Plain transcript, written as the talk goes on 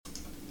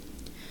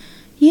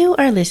You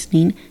are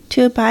listening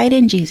to Abide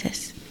in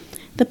Jesus,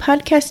 the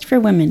podcast for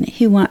women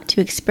who want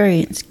to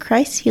experience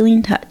Christ's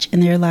healing touch in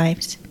their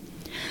lives.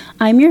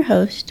 I'm your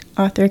host,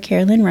 author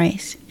Carolyn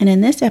Rice, and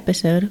in this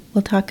episode,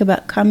 we'll talk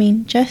about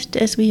coming just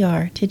as we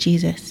are to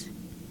Jesus.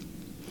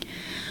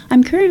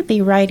 I'm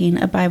currently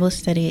writing a Bible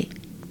study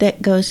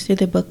that goes through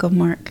the book of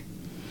Mark,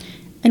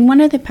 and one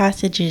of the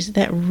passages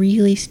that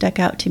really stuck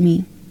out to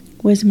me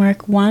was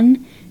Mark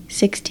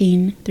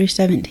 1:16 through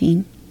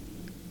 17.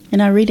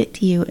 And I'll read it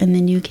to you in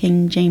the New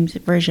King James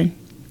Version.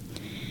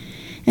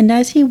 And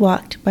as he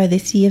walked by the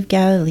Sea of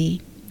Galilee,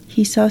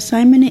 he saw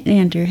Simon and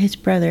Andrew, his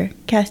brother,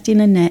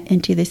 casting a net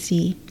into the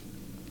sea,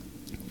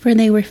 for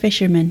they were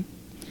fishermen.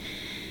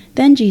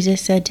 Then Jesus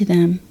said to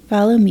them,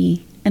 "Follow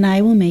me, and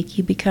I will make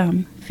you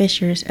become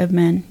fishers of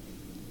men."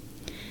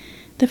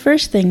 The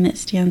first thing that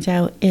stands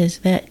out is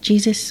that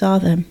Jesus saw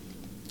them.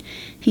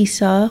 He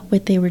saw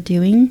what they were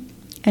doing,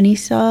 and he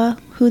saw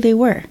who they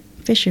were,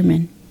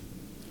 fishermen.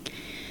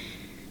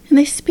 And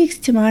this speaks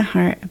to my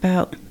heart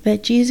about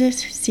that Jesus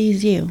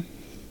sees you.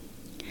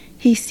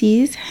 He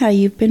sees how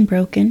you've been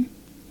broken.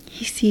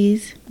 He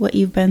sees what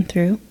you've been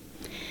through.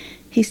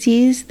 He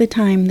sees the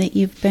time that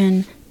you've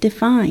been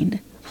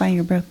defined by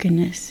your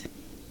brokenness.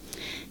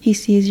 He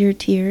sees your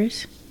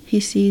tears. He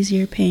sees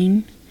your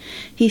pain.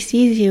 He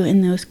sees you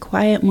in those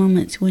quiet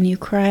moments when you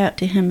cry out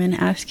to him and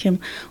ask him,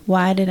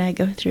 "Why did I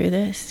go through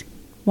this?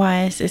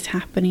 Why is this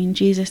happening?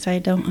 Jesus, I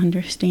don't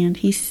understand."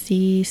 He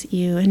sees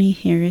you and he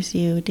hears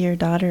you, dear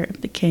daughter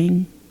of the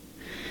King.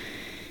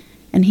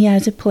 And he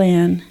has a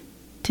plan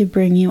to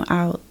bring you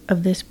out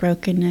of this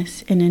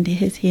brokenness and into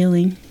his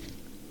healing.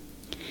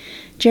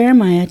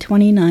 Jeremiah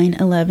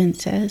 29:11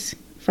 says,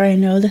 "For I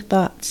know the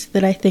thoughts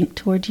that I think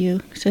toward you,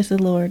 says the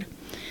Lord,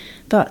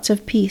 thoughts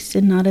of peace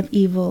and not of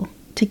evil,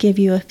 to give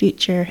you a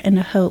future and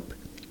a hope."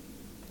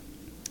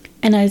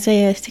 And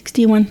Isaiah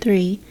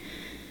 61:3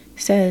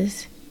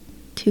 says,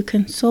 "To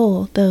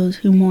console those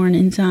who mourn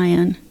in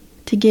Zion,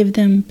 to give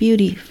them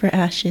beauty for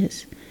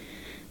ashes,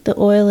 the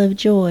oil of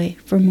joy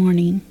for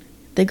mourning,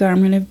 the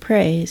garment of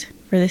praise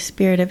for the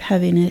spirit of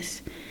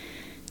heaviness,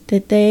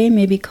 that they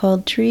may be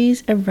called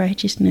trees of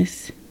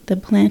righteousness, the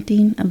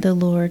planting of the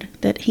Lord,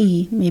 that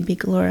he may be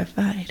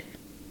glorified."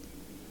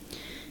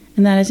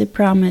 And that is a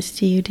promise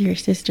to you, dear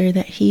sister,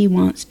 that he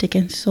wants to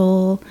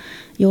console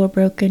your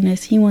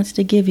brokenness. He wants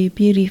to give you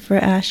beauty for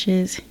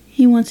ashes.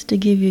 He wants to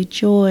give you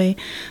joy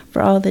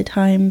for all the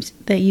times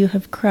that you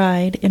have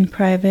cried in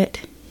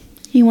private.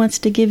 He wants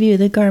to give you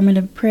the garment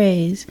of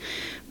praise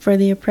for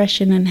the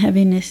oppression and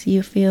heaviness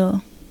you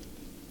feel.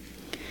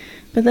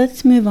 But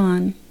let's move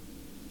on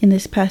in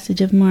this passage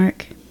of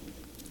Mark.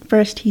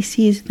 First, he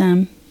sees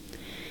them,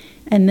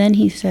 and then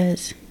he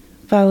says,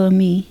 "Follow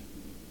me."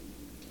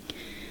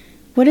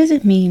 What does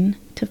it mean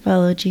to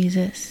follow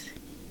Jesus?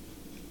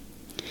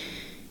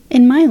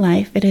 In my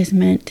life, it has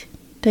meant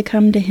to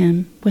come to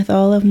him with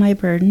all of my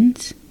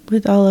burdens,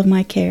 with all of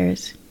my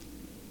cares,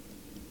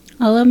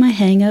 all of my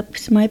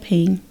hang-ups, my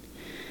pain,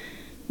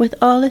 with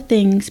all the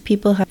things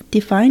people have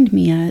defined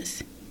me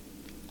as,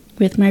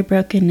 with my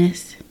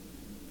brokenness.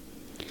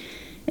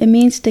 It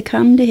means to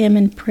come to him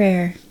in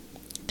prayer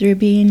through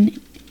being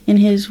in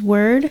his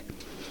word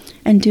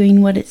and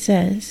doing what it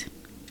says.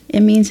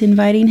 It means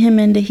inviting him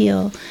in to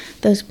heal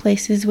those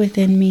places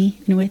within me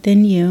and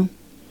within you,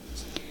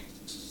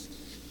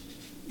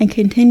 and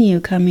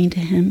continue coming to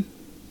him.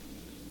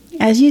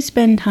 As you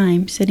spend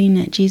time sitting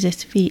at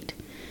Jesus' feet,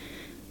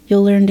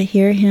 you'll learn to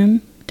hear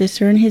him,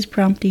 discern his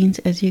promptings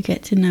as you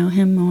get to know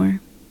him more.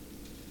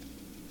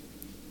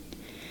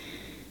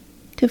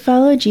 To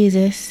follow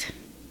Jesus,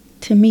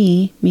 to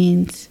me,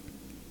 means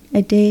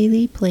a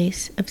daily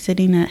place of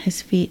sitting at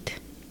his feet,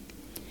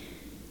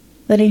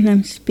 letting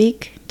him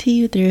speak to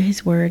you through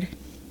his word,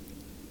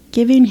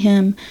 giving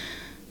him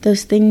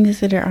those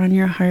things that are on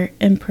your heart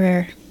in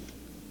prayer,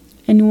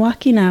 and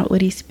walking out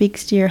what he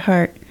speaks to your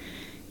heart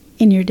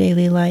in your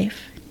daily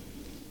life.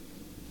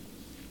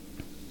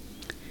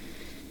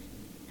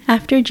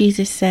 After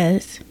Jesus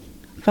says,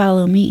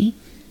 "Follow me,"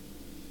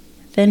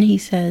 then he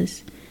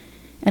says,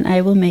 "And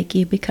I will make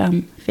you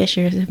become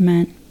fishers of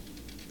men."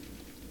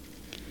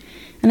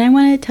 And I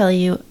want to tell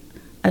you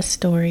a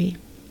story.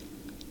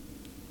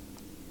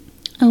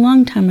 A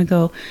long time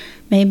ago,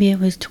 maybe it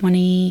was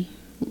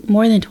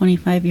more than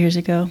 25 years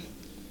ago,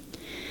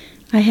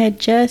 I had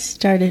just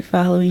started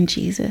following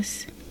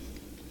Jesus.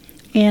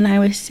 And I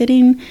was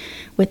sitting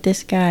with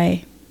this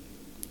guy,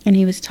 and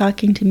he was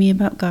talking to me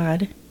about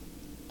God.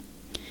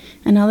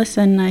 And all of a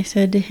sudden I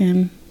said to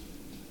him,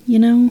 "You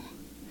know,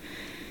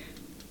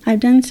 I've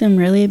done some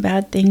really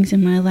bad things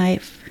in my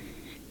life,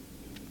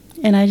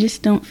 and I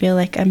just don't feel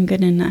like I'm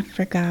good enough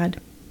for God."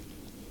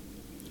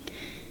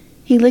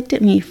 He looked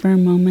at me for a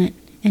moment,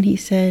 and he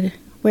said,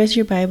 "Where's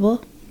your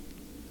Bible?"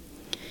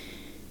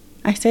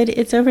 I said,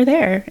 "It's over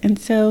there." And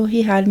so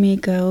he had me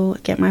go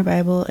get my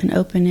Bible and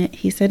open it.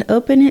 He said,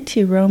 "Open it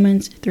to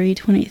Romans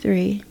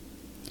 3:23.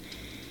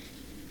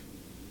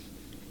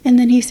 And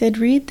then he said,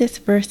 "Read this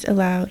verse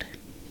aloud.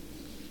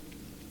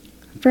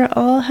 For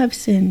all have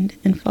sinned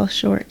and fall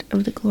short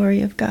of the glory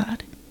of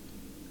God."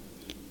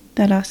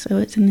 That also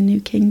is in the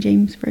New King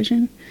James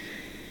Version.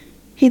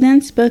 He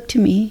then spoke to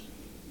me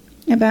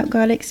about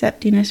God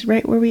accepting us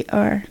right where we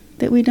are,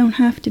 that we don't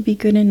have to be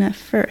good enough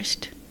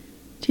first,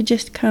 to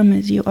just come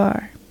as you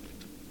are.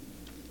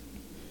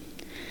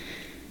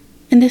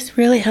 And this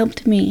really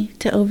helped me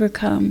to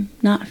overcome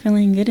not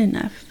feeling good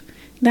enough.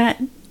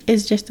 That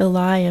is just a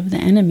lie of the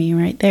enemy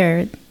right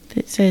there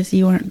that says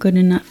you aren't good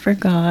enough for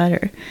God,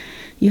 or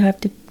you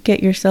have to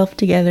get yourself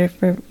together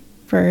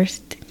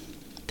first.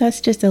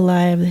 That's just a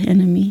lie of the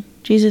enemy.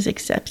 Jesus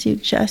accepts you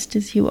just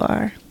as you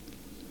are.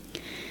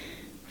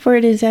 For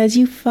it is as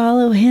you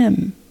follow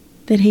him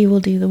that he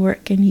will do the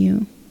work in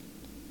you.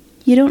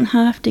 You don't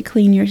have to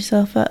clean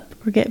yourself up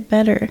or get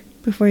better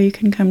before you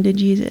can come to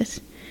Jesus.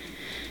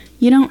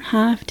 You don't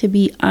have to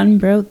be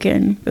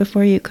unbroken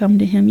before you come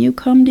to him. You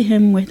come to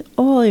him with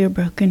all your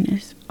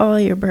brokenness, all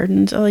your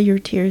burdens, all your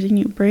tears, and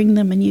you bring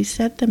them and you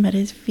set them at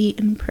his feet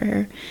in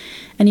prayer,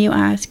 and you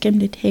ask him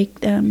to take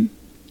them,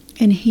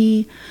 and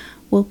he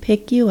will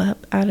pick you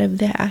up out of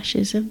the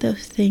ashes of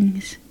those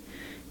things,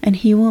 and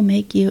he will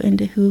make you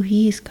into who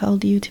he's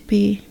called you to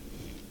be.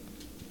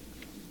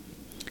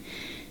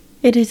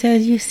 It is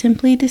as you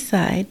simply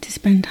decide to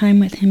spend time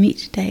with him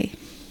each day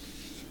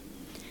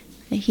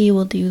that he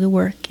will do the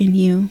work in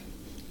you.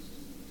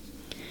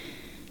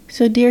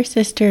 So, dear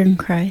sister in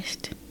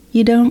Christ,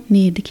 you don't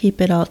need to keep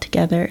it all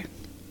together.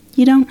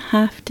 You don't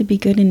have to be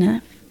good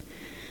enough.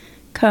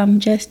 Come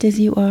just as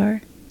you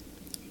are,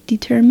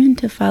 determined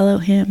to follow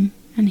him,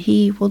 and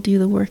he will do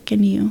the work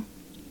in you.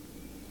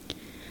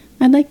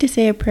 I'd like to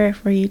say a prayer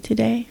for you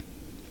today.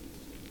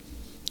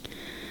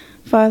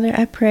 Father,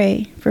 I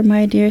pray for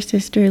my dear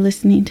sister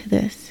listening to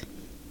this.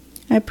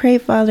 I pray,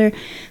 Father,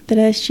 that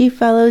as she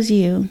follows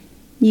you,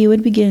 you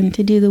would begin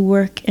to do the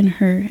work in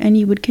her, and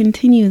you would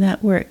continue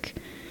that work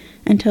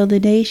until the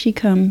day she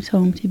comes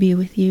home to be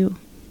with you.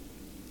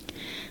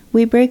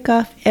 We break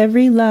off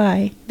every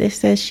lie that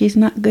says she's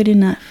not good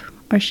enough,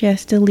 or she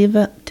has to live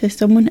up to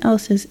someone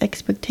else's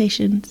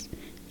expectations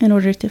in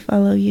order to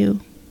follow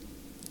you.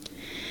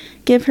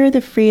 Give her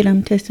the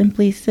freedom to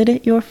simply sit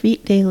at your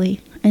feet daily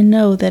and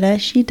know that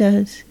as she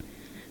does,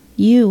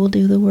 you will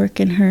do the work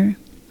in her.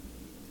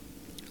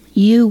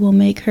 You will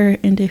make her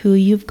into who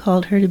you've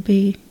called her to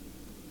be.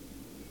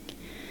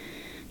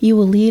 You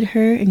will lead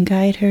her and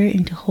guide her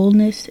into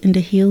wholeness,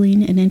 into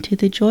healing, and into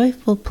the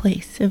joyful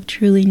place of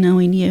truly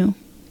knowing you.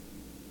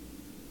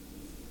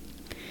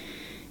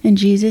 In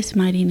Jesus'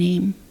 mighty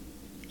name,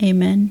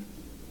 amen.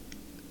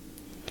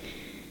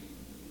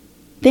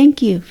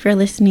 Thank you for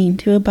listening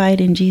to Abide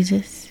in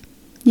Jesus.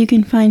 You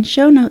can find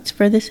show notes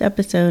for this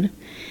episode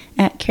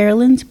at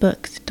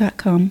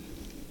carolinsbooks.com.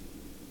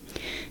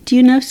 Do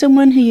you know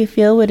someone who you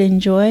feel would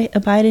enjoy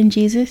Abide in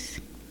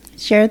Jesus?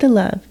 Share the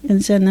love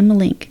and send them a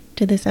link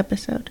to this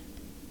episode.